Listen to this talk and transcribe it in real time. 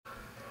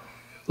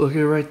Look at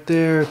it right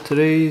there.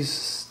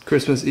 Today's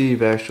Christmas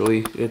Eve,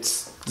 actually.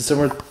 It's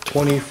December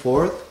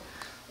 24th.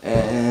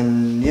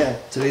 And yeah,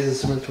 today's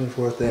December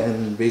 24th,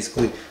 and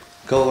basically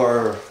a couple of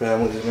our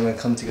families are gonna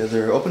come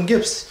together, open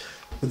gifts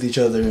with each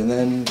other, and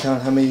then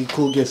count how many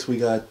cool gifts we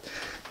got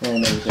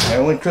and everything. I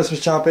went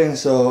Christmas shopping,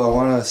 so I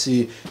wanna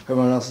see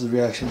everyone else's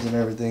reactions and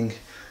everything.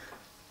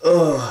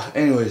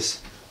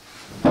 Anyways.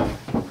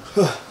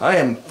 I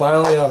am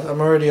finally off. I'm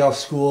already off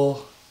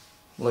school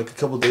like a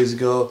couple days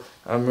ago.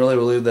 I'm really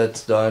relieved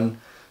that's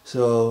done.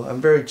 So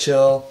I'm very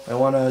chill. I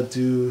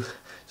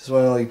just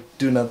wanna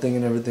do nothing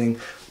and everything.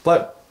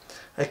 But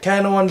I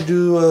kinda want to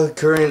do a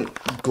current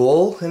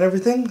goal and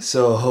everything.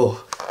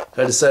 So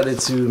I decided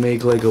to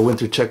make like a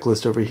winter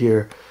checklist over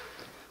here.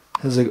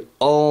 There's like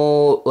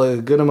a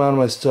good amount of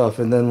my stuff,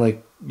 and then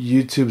like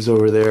YouTube's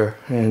over there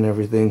and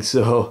everything.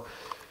 So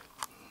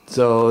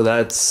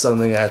that's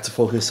something I have to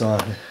focus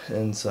on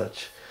and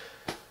such.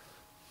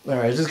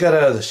 Alright, I just got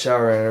out of the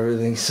shower and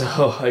everything,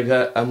 so I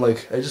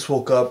just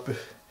woke up,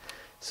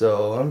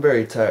 so I'm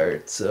very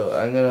tired. So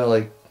I'm gonna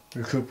like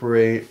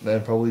recuperate and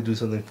then probably do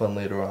something fun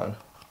later on.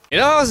 You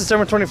know, it's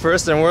December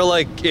 21st and we're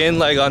like in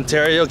like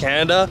Ontario,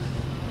 Canada.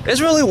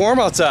 It's really warm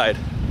outside.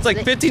 It's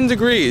like 15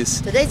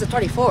 degrees. Today's the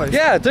 24th.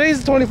 Yeah,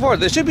 today's the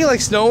 24th. It should be like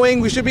snowing.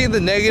 We should be in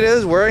the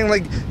negatives, wearing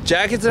like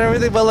jackets and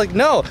everything. But like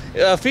no,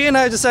 Fia and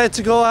I decided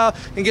to go out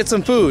and get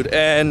some food.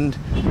 And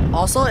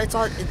also, it's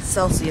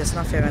Celsius,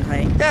 not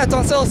Fahrenheit. Yeah, it's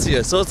on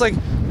Celsius, so it's like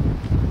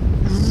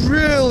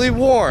really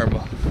warm.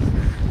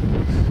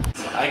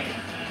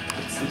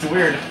 It's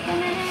weird.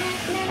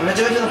 I'm gonna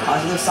do it to the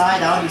positive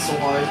side. That would be so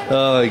hard.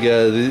 Oh my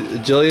god,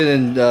 Jillian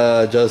and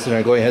Justin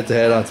are going head to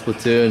head on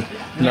Splatoon.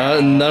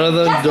 None of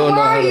them don't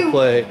know how to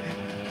play.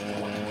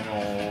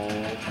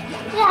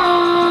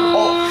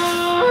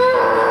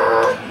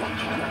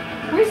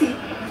 Where is he?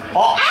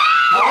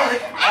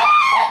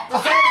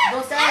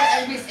 Don't stand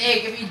at enemy's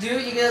egg. If you do,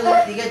 you're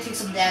gonna take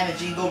some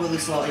damage. You can go really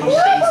slow and you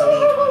die easily.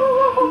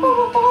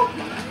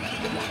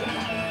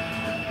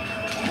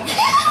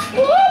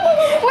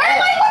 Where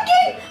am I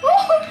looking?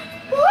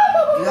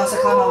 You can also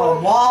climb up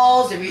on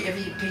walls. If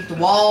you paint the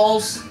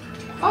walls.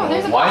 Oh,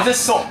 there's a. Why is this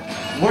so?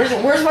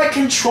 Where's my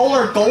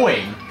controller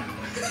going?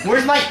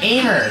 Where's my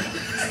aimer?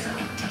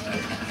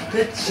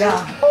 Good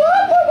job.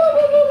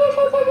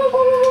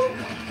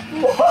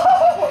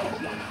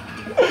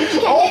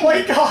 Oh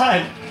my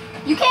god!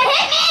 You can't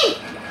hit me!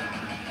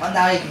 Well,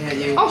 now he can hit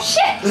you. Oh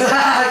shit!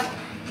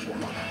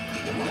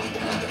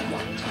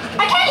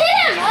 I can't hit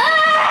him!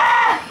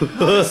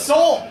 Ah!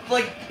 So,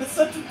 like, the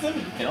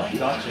sensitivity. You know,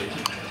 gotcha.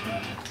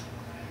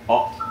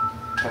 Oh,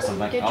 press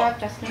something. Good job,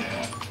 Justin.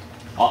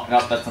 Oh,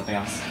 no, that's something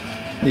else.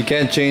 You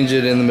can't change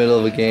it in the middle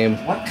of a game.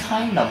 What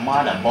kind of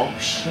mod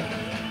bullshit?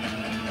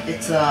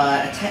 It's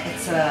a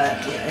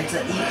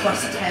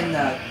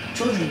E+10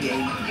 children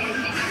game.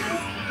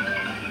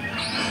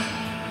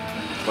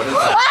 What is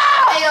that?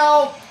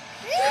 Ayo!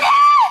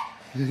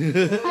 I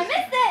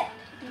missed it!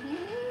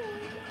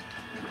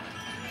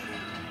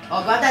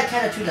 Oh, got that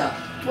can of tuna.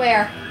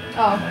 Where?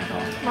 Oh, my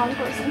god. wrong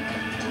person.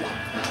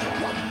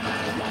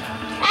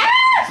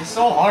 This is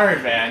so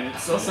hard, man.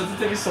 It's so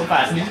sensitive, so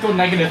fast. I need to go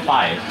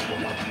 -5.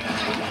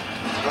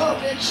 Oh,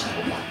 bitch.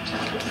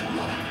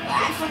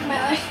 Ah, fuck my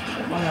life.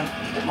 I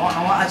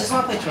just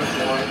want to play Turf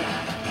War.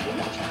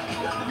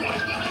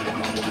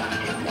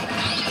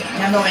 I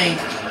have no ink.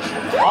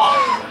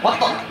 Oh, what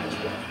the?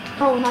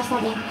 Oh, that's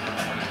not me.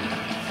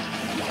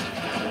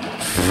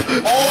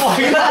 Oh my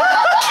god!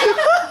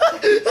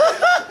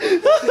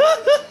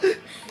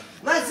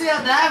 Let's see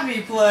how that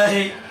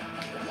replay.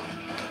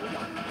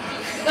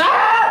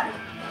 Ah!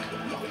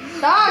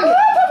 Dog!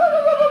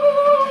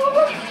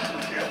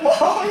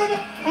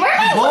 Where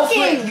am I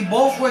looking? You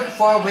both work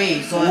far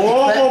away, so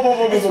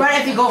it's better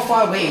if you go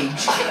far away.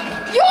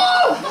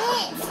 Yo!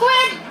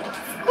 Squid!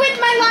 Squid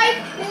my life!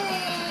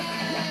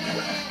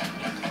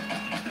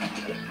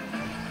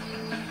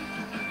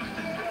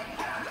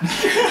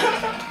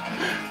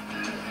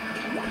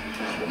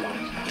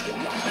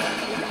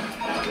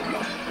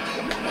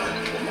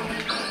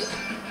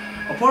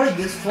 A part of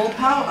this full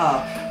power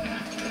up.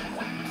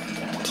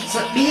 So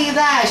meaning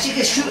that she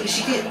can shoot.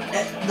 She can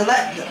so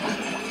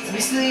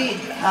basically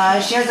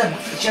she has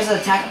an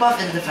attack buff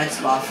and a defense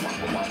buff.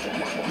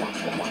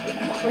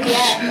 Where you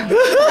at?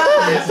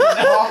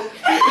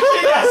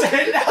 She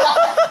doesn't know!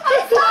 I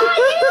saw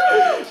you!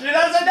 She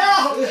doesn't know!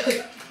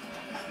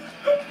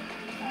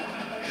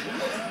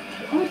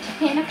 Oh,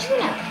 can of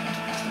tuna.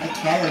 I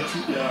can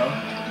too, though.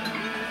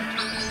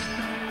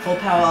 Full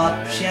power up.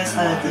 She has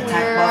an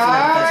attack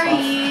buff and a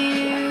defense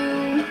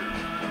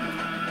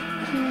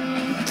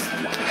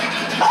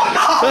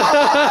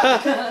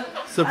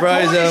buff.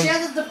 Surprise him. She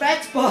has a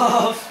defense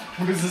buff.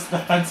 What is this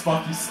defense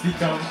buff you speak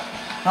of?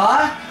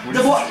 Huh? You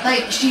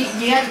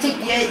had to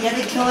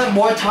kill her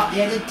more time.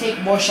 You had to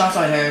take more shots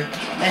on her,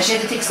 and she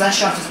had to take less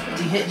shots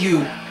to hit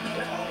you.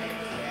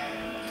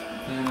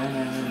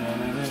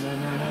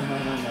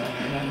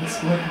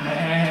 Squid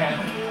man.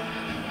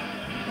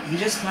 You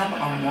just climb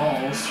on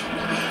walls.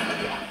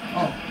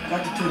 Oh,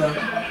 got the tuna.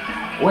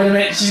 Wait a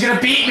minute, she's gonna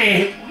beat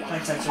me!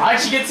 Why'd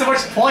she get so much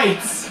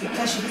points?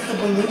 Because she gets the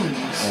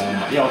balloons.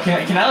 Yo,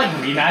 can I like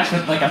rematch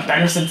with like a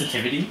better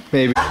sensitivity?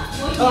 Maybe. Before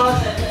Uncle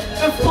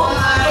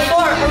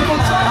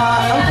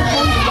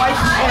Tony's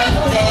wife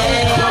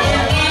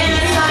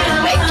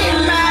making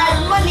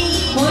mad money.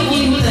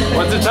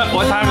 What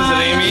time is it,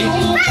 Amy?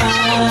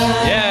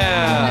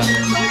 Yeah.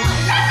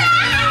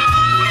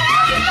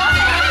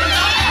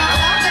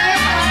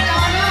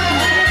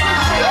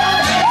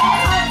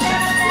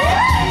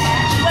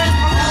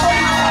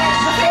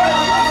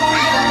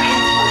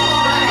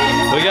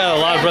 We got a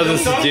lot of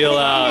presents to deal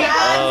out.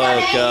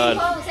 Oh god.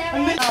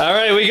 All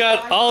right, we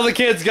got all the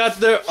kids got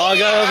all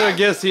their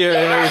gifts here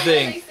and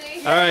everything.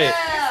 All right,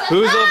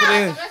 who's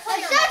opening? I got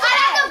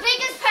the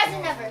biggest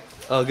present ever.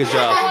 Oh, good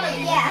job.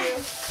 Yeah.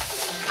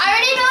 I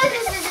already know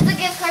this is a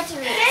gift card to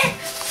me.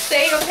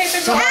 Say your paper.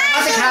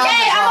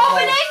 Okay, I'm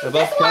opening About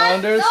this one.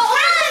 calendars? No,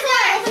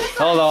 open this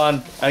one. Hold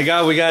on. We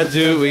gotta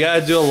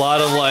do a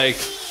lot of like.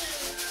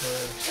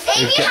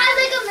 Amy has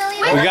like a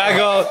million. We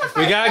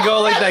gotta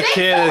go like that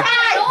kid.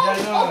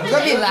 You're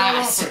gonna be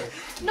last.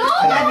 No,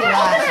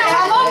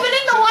 I'm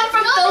opening the one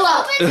from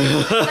Philip.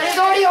 It's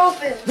already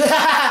open.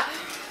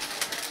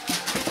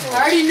 I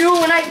already knew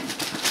when I.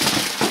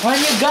 What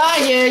you got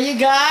here? You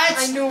got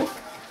I knew.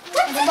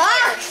 What's the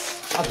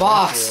box? a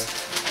box.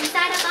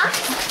 Inside a box?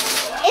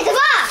 It's a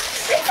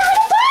box. Inside a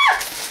box.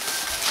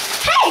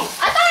 Hey,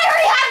 I thought I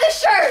already had this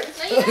shirt.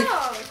 No, you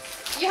don't.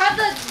 You have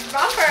the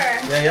romper.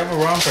 Yeah, you have a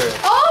romper.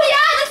 Oh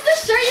yeah, that's the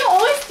shirt you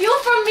always steal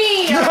from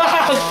me.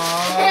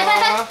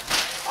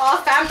 Oh,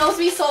 fam knows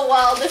me so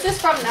well. This is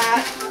from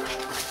Nat.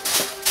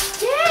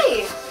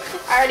 Yay!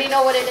 I already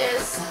know what it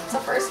is. It's a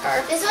fur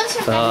scarf. This one's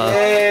from.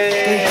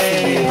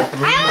 Yay! I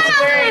don't know.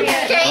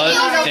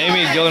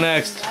 Amy, go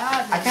next.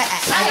 I'm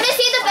gonna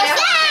see the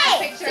best.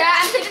 Yay!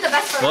 Yeah, I'm thinking the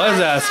best for What is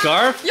that? A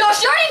scarf? Yo,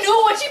 she already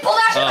knew when she pulled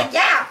out. She was like,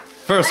 yeah.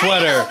 Fur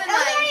sweater.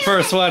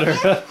 Fur sweater.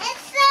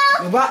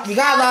 We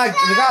got a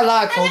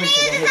lot of clothing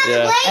today.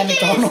 Yeah. And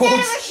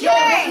McDonald's. Yo,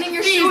 opening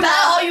your shoe. Is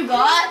that all you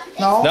got?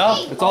 No. No,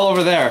 it's all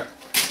over there.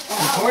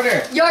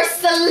 Order. You're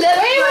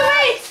celebrity.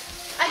 Wait.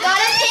 I got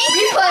a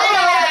pink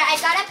sweater. I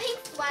got a pink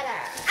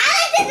sweater. I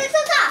like this. It's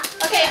so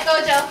soft. Okay,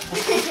 go, Joe.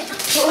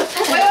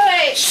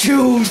 Wait.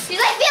 Shoes. She's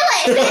like, feel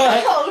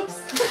it.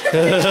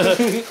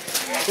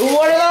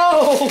 What are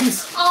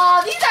those?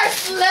 Oh, these are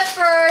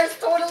slippers.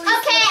 Totally.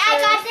 Okay, I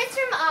slippers. got this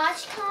from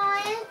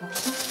Oshcon.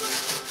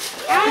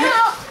 I don't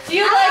know. Do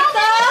you like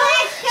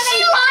them?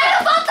 She lied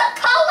about the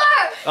color.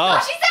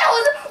 Oh. She said it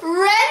was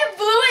red,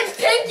 blue, and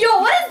pink. Yo,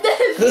 what is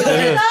this? You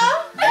like them?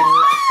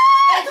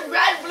 It's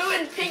red, blue,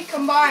 and pink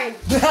combined.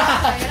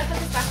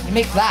 You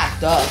make black,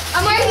 duh.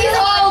 I'm wearing these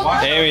all.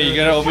 Amy, you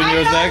gonna open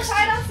yours next?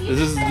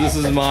 This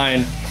is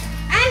mine.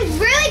 I'm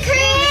really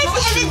curious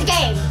if it's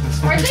game.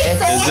 Are they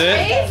so Is it?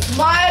 nice?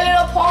 My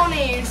Little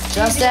Ponies.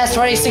 Just Dance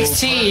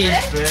 2016. We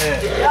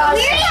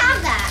already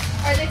have that.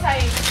 Are they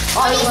tight?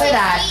 Oh, you say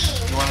that.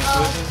 Oh,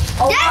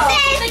 That's wow. it.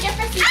 The gift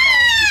for Ah! season.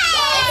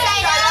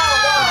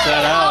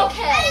 That out. I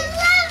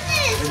love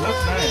this. It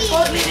looks nice.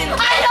 I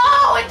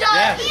know it does.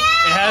 Yeah.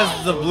 It has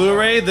the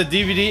Blu-ray, the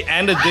DVD,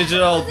 and a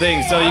digital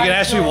thing, so you can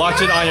actually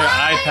watch it on your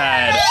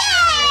iPad.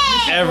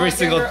 Every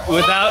single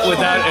without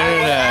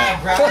internet.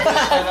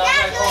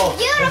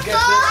 Beautiful.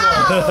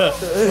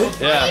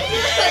 Yeah.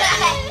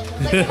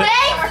 Thanks,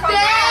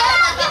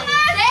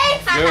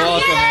 You're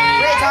welcome,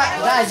 Amy. Wait,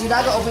 guys, you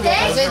gotta open the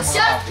presents.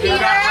 Just Peter.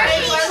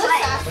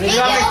 You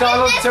got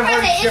McDonald's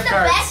temporary gift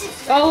cards.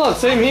 Oh look,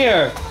 same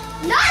here.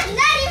 Not even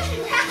that.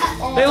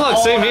 Hey look,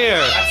 same here.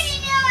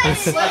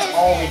 That's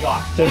all we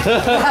got.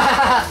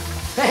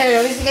 Hey,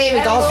 at least you gave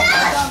McDonald's.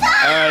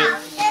 Alright.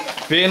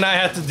 B and I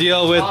have to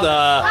deal with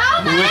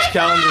which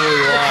calendar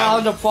we want.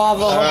 Calendar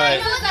problem.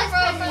 Alright.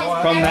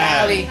 From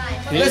that.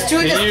 There's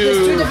two different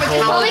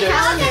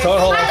calendars.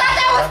 Total. I thought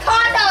that was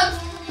condoms.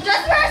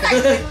 Just for a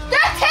second.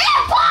 They're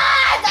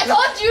tampons. I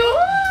told you.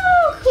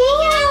 Cool.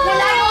 When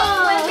I go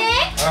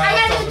swimming, I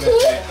got a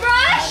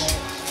toothbrush.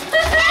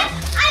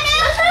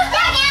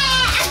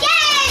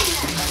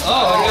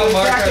 Oh, I got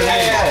marker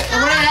name.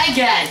 What did I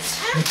get?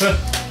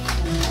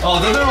 Oh,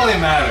 that doesn't really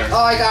matter.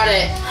 Oh, I got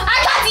it. I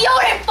got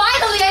deodorant.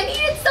 Finally, I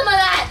needed some of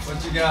that. What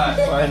you got?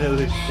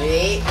 Finally.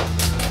 Wait.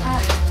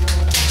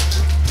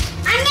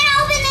 I'm gonna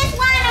open this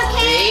one,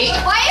 okay? Wait.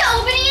 Why are you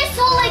opening it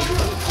so like?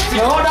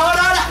 No.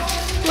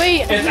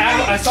 Wait. It's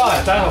I saw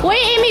it.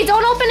 Wait, Amy,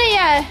 don't open it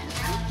yet.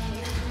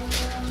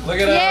 Look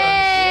at that.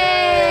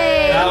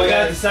 Yay. Now we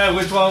gotta decide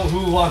which one,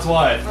 who wants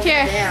what.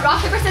 Here.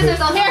 Rock, paper, scissors.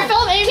 I'll here.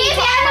 Film Amy. Keep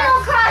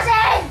Animal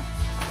Crossing.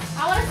 I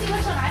want to see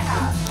which one I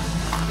have.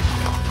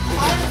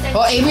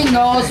 Well, Amy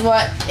knows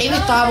what. Amy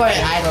thought what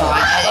I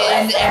thought,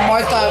 and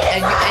Mark thought,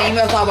 and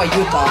Amy thought what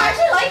you I thought.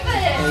 actually like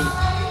this.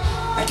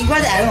 I think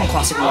about the Animal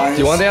Crossing one. Do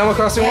you want the Animal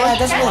Crossing Yeah, one? it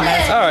doesn't really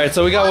matter. All right,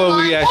 so we got what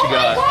we actually Oh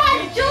my got.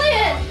 God,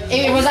 Julian.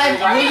 Amy, were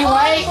you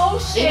right? Oh,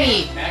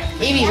 shit.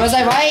 Amy, was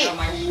I right?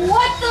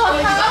 What the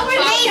hell? We're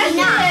Maybe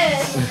not.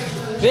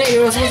 Wait,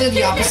 you were supposed to do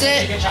the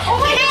opposite? Can I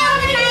open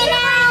it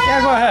now?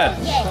 Yeah, go ahead.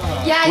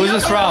 Yeah. Who's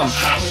this from? I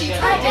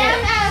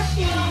am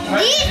asking.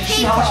 These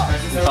people.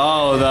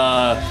 Oh,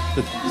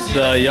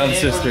 the young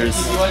sisters.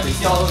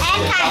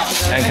 And Kyle.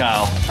 And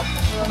Kyle.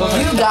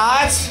 You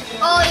got.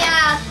 Oh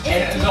yeah.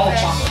 It's all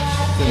chocolate.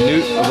 A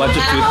bunch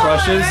of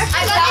toothbrushes.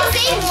 I got the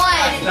same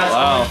one.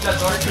 Wow.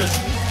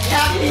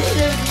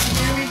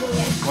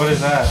 What is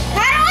that?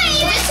 How do I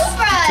use a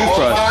toothbrush?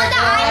 Toothbrush. Oh, the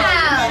I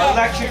have.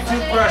 Electric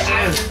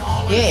toothbrushes.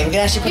 Yeah, we can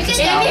actually put this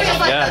down.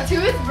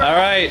 Yeah. All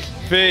right,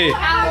 Fee.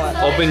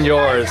 Open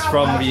yours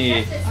from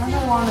me.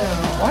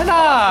 Why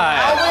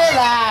not?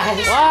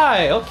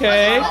 Why?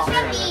 Okay.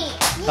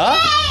 Huh?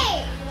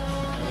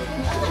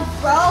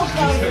 Broke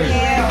over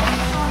here.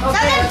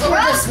 Something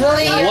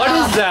broke. What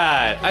is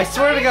that? I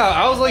swear to God,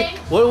 I was like,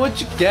 what'd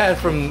you get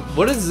from?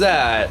 What is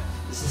that?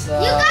 You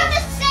got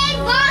the same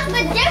box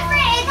but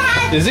different. It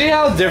has. You see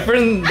how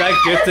different that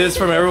gift is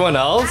from everyone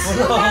else?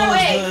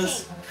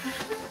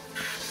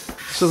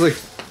 She's like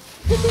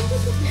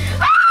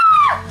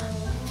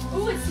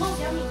Ooh, it smells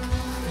yummy.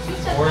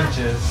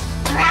 oranges.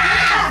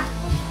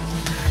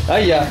 Ah,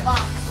 yeah.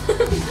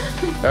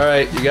 All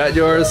right, you got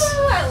yours.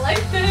 Ooh, I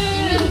like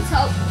this. Needs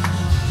help.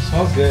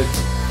 Smells good.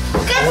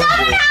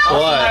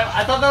 What?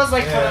 I thought that was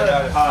like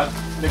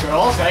for the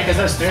girls, right? Because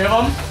there's 3 of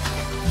them.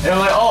 And I'm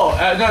like, oh,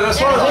 no, there's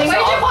 4 of them. Where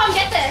did your mom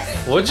get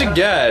this? What'd you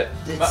get?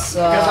 It's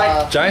Because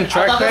like, Giant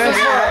track I thought this pants?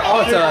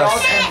 was for Oh,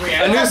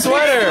 it's a new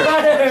sweater.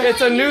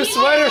 It's a new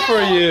sweater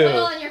for you.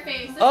 Put in your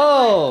face.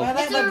 Oh. I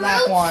like It's the a black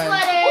root one.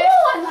 sweater.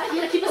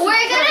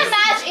 We're gonna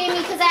match Amy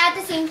because I had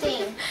the same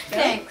thing.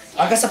 Thanks.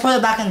 I guess I put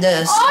it back in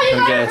this. Oh, you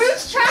got Okay. a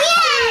Roots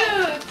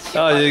tracksuit.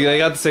 Oh, they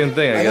got the same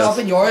thing, I Are you guess.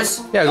 open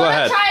yours? Yeah, go Wanna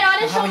ahead. try it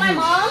on and show my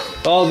mom?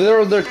 Oh,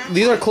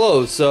 these are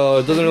closed, so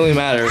it doesn't really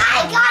matter. I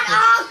got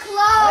all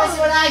That's clothes.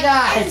 what I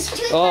got.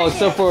 Oh,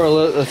 except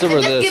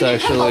for this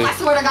actually. I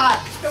swear to God.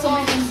 So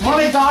many things. More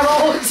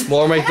McDonald's.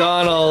 More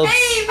McDonald's.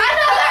 Hey,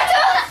 another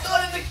tooth. Go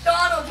to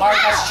McDonald's. Mark,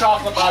 that's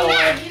chocolate, by the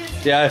way.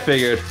 Yeah, I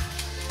figured. Okay,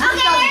 I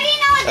already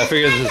know what I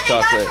figured this is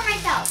chocolate.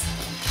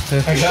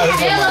 I got it for myself.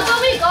 Hey, look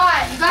what we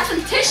got. You got some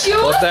tissue.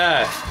 What's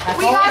that?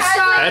 We got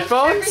some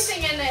Headphones?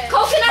 everything in it.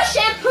 Coconut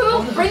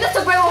shampoo. Bring this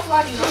to Bravo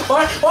Flogging.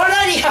 What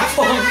did he have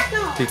for?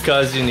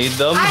 Because you need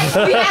them.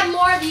 We have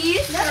more of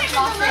these. Amy That's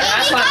got my mom when this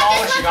she one got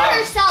for it.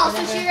 herself,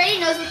 so she already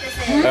knows what this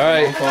is. All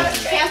right.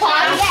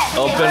 Tampons.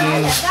 Open.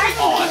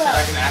 Oh, I said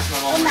I can ask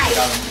my mom when she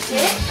got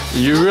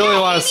them. You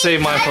really want to save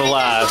mine for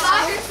last.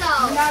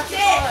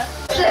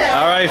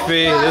 All right,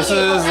 Fee. This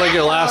is like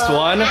your last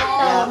one.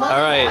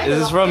 All right.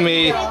 This is from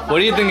me. What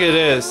do you think it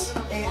is?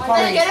 Get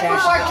it for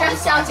more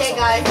dressed out day,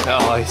 guys.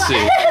 Oh, I see.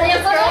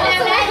 Let's go.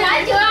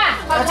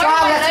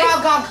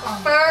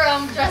 For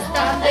dressed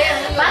out day.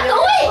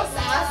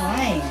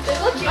 Fine.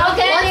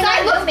 Okay, what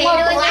side looks more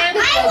black?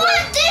 I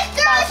want this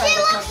girl. She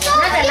looks so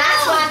cute.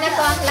 Really?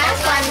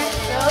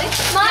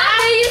 Mom,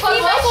 do you see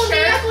my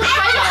shirt?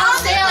 It's on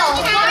sale.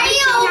 Why are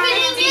you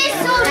opening this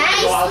so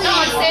It's on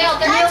nicely? sale.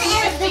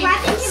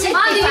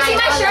 Mom, do you see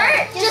my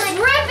shirt? Just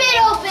rip it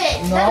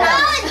open. No.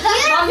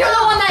 Mom, you're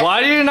the one that.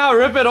 Why do you not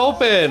rip it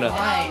open?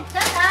 Fine.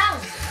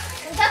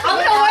 I'm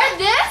gonna wear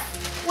this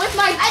with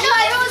my. I know,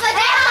 everyone's like,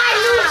 and my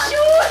new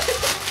shoes.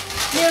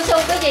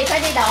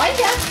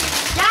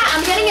 Yeah,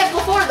 I'm getting it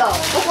before though.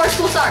 Before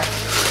school starts.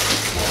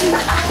 You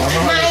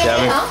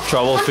having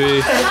trouble, Fee?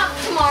 Not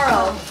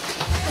tomorrow.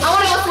 I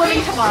want to go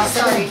swimming tomorrow.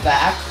 Sorry.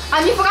 Back.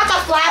 You forgot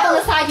that flap on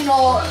the side, you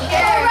know.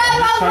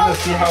 Trying to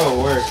see how it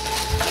works.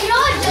 You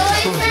know what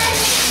Dylan said?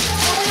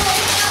 When we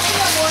wake up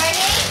in the morning?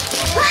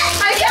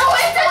 I can't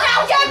wait to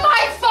now get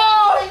my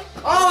phone.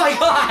 Oh my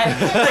god.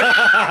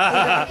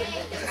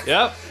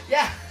 Yep.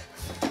 Yeah.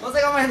 It was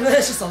like on my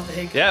list or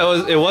something. Yeah,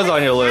 it was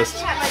on your list.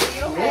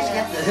 Where'd you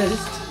get this?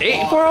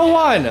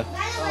 8401.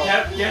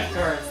 Gift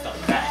cards, the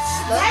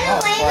best. By the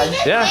way, we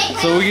get Yeah,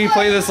 so we can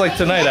play this like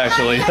tonight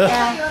actually.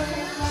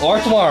 Or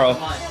tomorrow.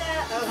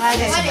 Hi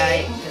guys,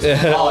 tonight.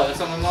 Yeah. Oh, that's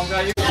what my mom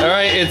got you?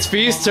 Alright, it's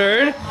Fee's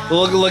turn.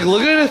 Look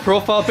at his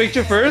profile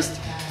picture first.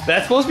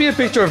 That's supposed to be a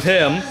picture of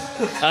him.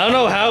 I don't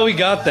know how we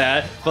got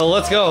that, but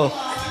let's go.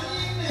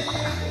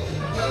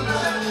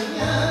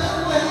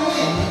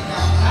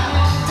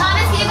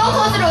 Thomas, can you go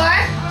close the door?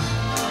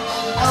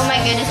 Oh my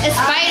goodness, a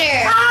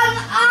spider.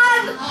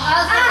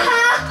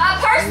 A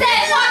person.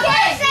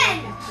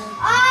 Walking.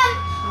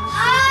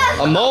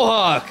 A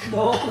mohawk.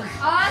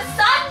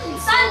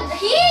 Sun.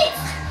 Heat.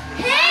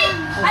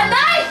 A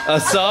knife. A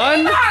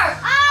son?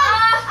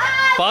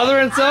 Father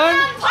and son?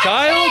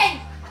 Child?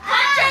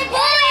 Punching.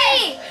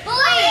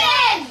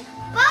 Bullying.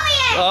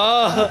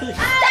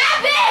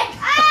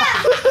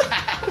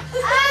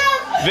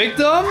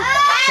 Victim?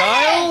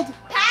 Child?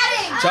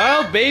 Patting.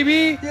 Child?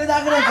 Baby? You're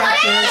not gonna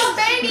get this.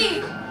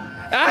 Baby.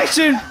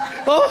 Action!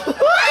 Oh.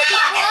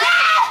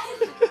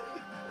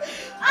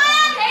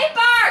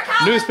 Paper.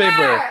 Calendar.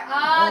 Newspaper.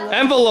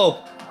 Envelope.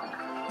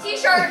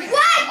 T-shirt.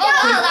 What? Oh,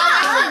 wow, that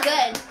was actually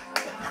good.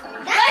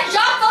 Good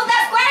job, though.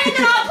 That's great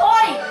and on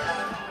point.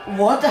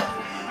 What the?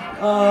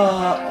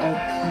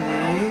 Okay.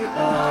 A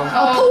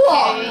pool.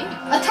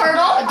 A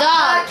turtle. A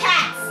dog.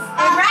 Cats.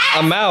 A rat.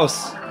 A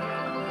mouse.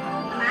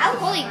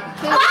 Holy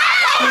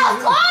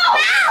Mouse.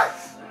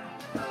 mouse!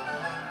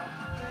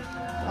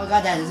 Okay,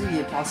 god, Dad, this is gonna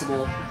be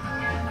impossible.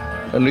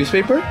 A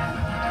newspaper?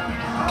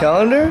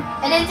 Calendar?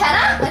 An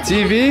antenna? A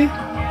TV?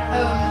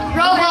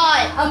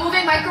 Robot. A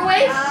moving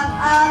microwave? A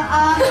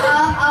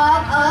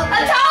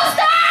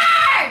toaster!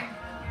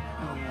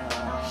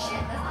 Shit,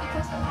 that's not a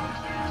toaster.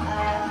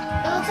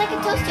 It looks like a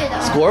toaster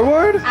though.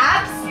 Scoreboard?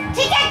 Apps?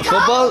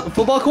 Tic-tac-toe!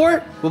 Football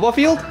court? Football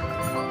field?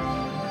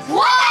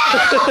 What? Yo!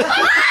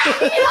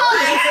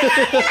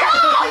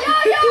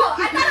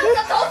 I thought it was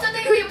a toaster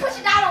thing where you push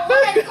it down on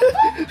one end and go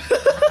boom.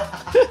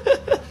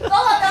 No,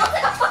 that looks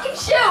like a fucking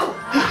shoe.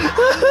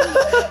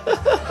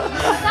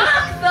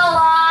 Sock fell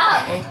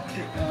off.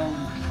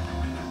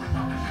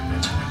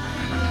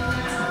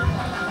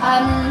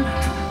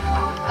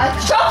 A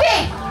trophy.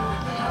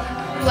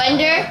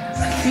 Blender.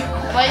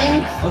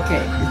 Wedding.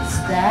 Okay, it's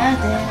that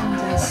and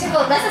this.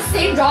 Well, that's the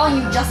same drawing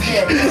you just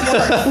did.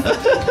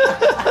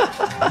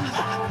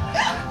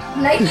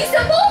 Nike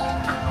symbol?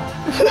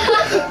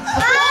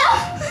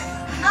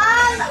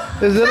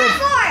 Is it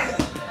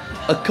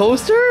a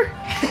coaster?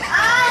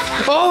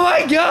 Oh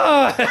my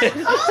god! That's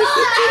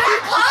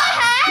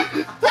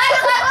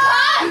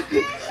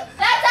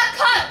a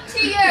cut to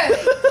you.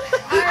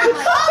 Where's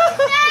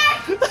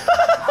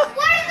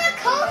the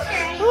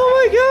coaster? Oh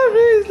my god,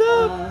 please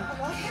stop!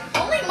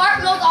 Only Mark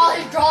knows all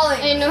his drawings.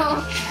 I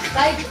know.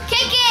 Like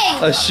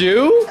Kicking! A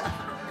shoe?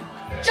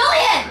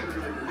 Julian.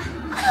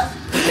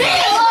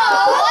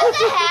 What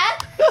the heck?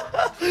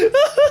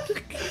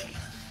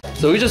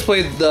 So we just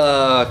played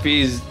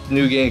Fee's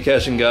new game,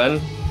 Cash and Gun,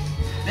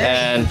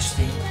 and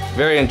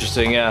very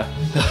interesting, yeah.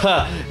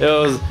 it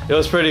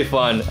was pretty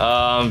fun.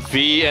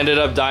 Fee ended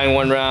up dying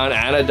one round.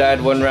 Anna died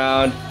one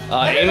round.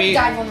 Amy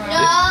died one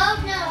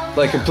round. No.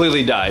 like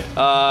completely died.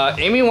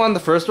 Amy won the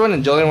first one,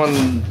 and Jillian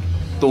won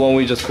the one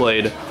we just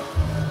played.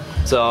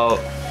 So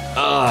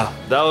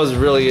that was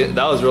really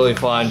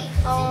fun.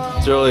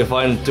 It's really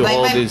fun to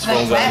hold these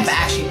phone plan guns.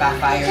 actually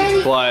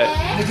backfired. What?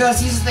 Because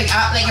he's like if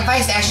I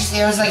actually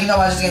say I was like, you know,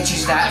 I was just gonna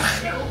choose that.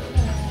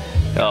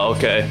 Oh,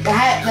 okay. I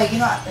had like, you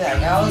know, like,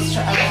 I was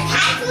trying.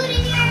 Cat food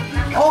in here?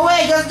 Oh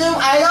wait, just do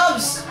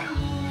items.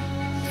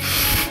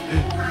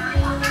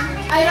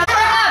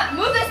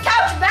 Move this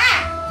couch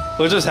back.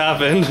 What just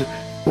happened?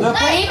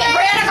 Look, Amy and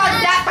Brianna got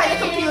zapped by the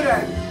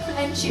computer,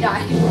 and she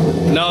died.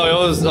 No, it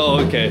was. Oh,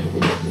 okay. So we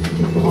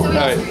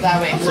Alright. that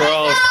way. So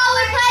No,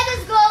 we play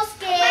this ghost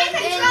game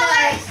in the,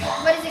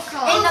 what is it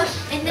called?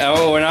 in the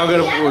we're now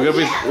gonna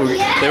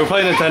they were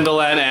playing Nintendo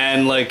Land,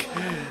 and like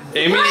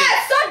Amy Brian,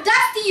 it's so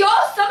dusty, yo.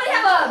 Somebody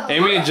have a.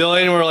 and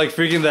Jillian were like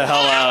freaking the hell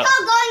I'm out.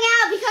 not going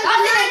out because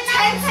That's an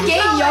intense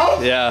game,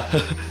 yo. Yeah.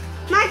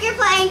 Mark, you're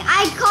playing.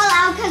 I call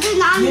out because there's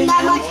not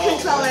that much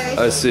controllers.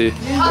 I see. It's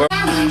in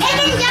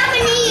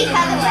Japanese,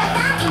 by the way.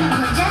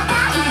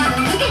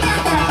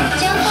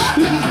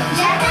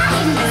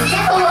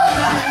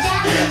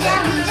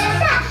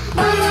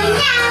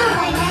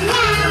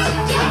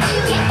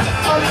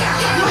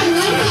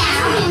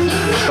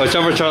 Watch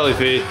out for Charlie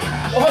Fee.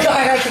 Oh my god,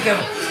 I gotta kick him.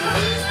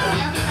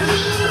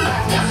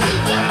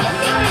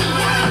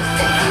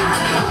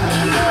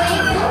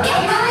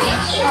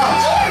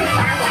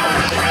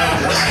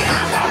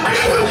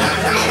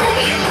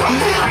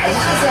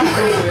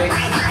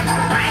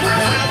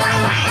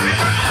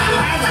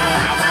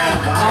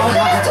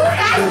 It's too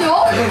fast, yo.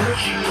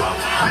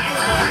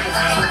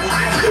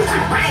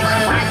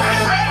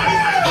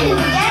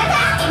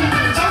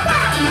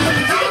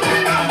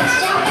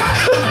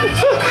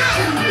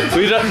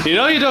 You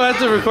know you don't have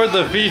to record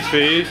the feed,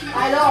 Fee.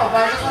 I know,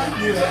 but I just want to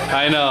do it.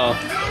 I know.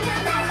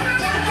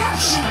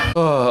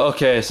 Oh,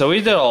 okay, so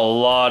we did a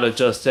lot of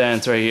Just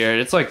Dance right here.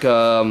 It's like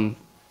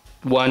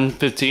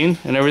 1:15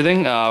 and everything.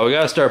 We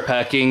gotta start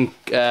packing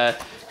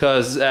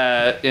because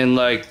in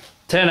like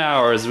 10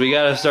 hours we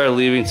gotta start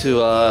leaving to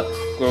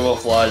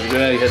Grove Lodge. We're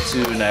gonna get to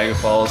Niagara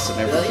Falls and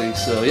everything.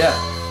 So yeah,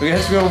 we're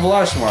gonna head to Grove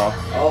Lodge tomorrow.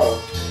 Oh.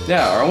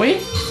 Yeah, aren't we?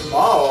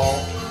 Oh.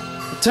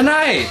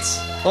 Tonight.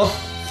 Well,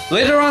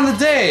 later on the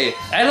day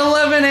at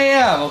 11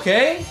 a.m.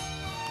 Okay?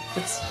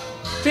 It's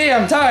Fee,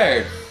 I'm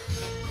tired.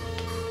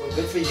 Well,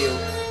 good for you.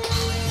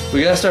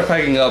 We gotta start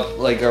packing up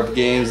like our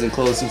games and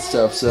clothes and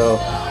stuff. So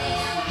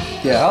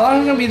yeah, how long are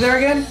we gonna be there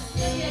again?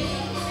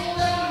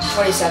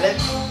 27.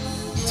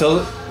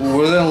 So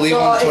we're gonna leave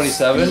on the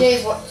 27th.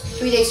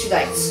 3 days, 2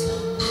 nights.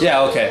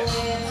 Yeah, okay.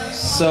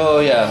 So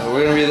yeah,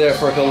 we're gonna be there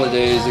for a couple of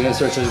days. We're gonna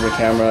start charging my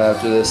camera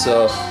after this.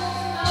 So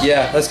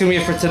yeah, that's gonna be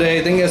it for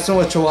today. Thank you guys so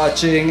much for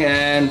watching,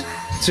 and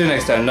see you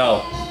next time.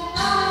 No.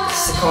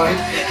 It's a coin.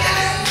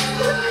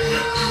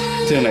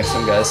 See you next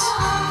time, guys.